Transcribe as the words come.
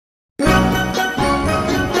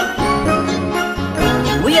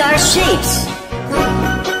shapes.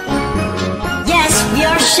 Yes, we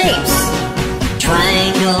are shapes.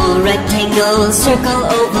 Triangle, rectangle, circle,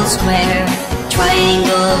 oval, square.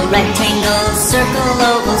 Triangle, rectangle, circle,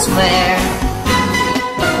 oval, square.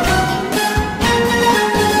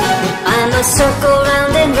 I'm a circle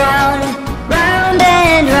round and round, round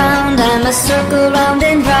and round. I'm a circle round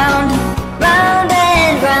and round, round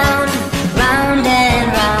and round, round and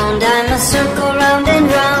round. I'm a circle round and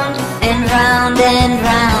round, and round and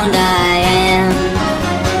round I am.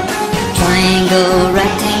 Triangle,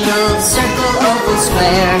 rectangle, circle, oval,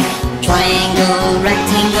 square. Triangle,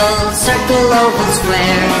 rectangle, circle, oval,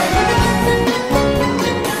 square.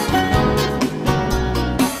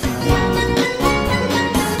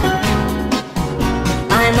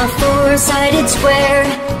 I'm a four-sided square,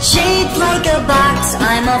 shaped like a box.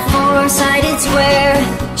 I'm a four-sided square,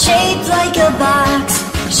 shaped like a box,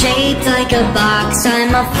 shaped like a box.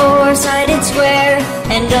 I'm a four-sided square,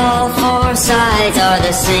 and all four sides are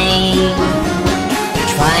the same.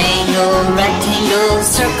 Triangle, rectangle,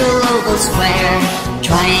 circle, oval, square.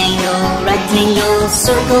 Triangle, rectangle,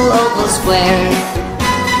 circle, oval, square.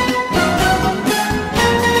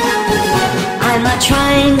 I'm a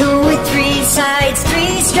triangle with three sides,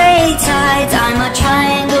 three straight sides. I'm a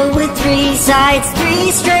triangle with three sides,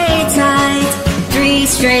 three straight sides, three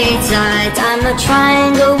straight sides. I'm a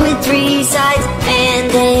triangle with three sides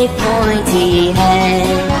and a pointy head.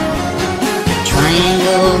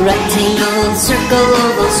 Triangle, rectangle, circle,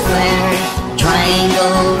 oval, square.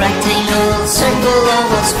 Triangle, rectangle, circle,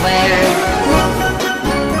 oval, square.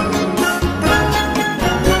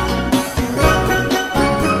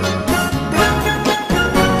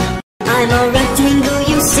 I'm a rectangle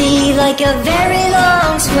you see like a very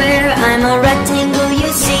long square. I'm a rectangle you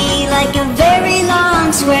see like a very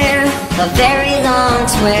long square, a very long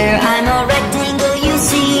square. I'm a rectangle you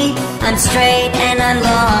see. I'm straight and I'm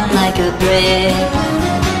long like a brick.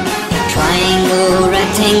 Triangle,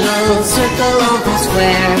 rectangle, circle, oval,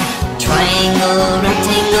 square. Triangle,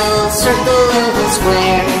 rectangle, circle, oval,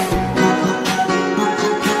 square.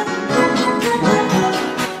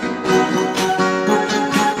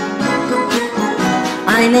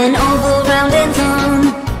 I'm an oval, round and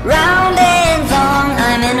long, round and long.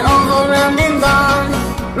 I'm an oval, round and long,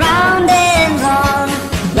 round and long,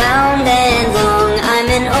 round and long. I'm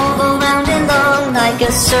an oval, round and long, like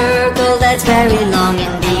a circle that's very long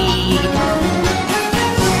indeed.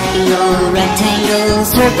 Triangle, rectangle,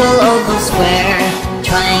 circle, oval, square.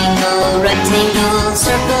 Triangle, rectangle,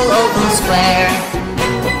 circle, oval, square.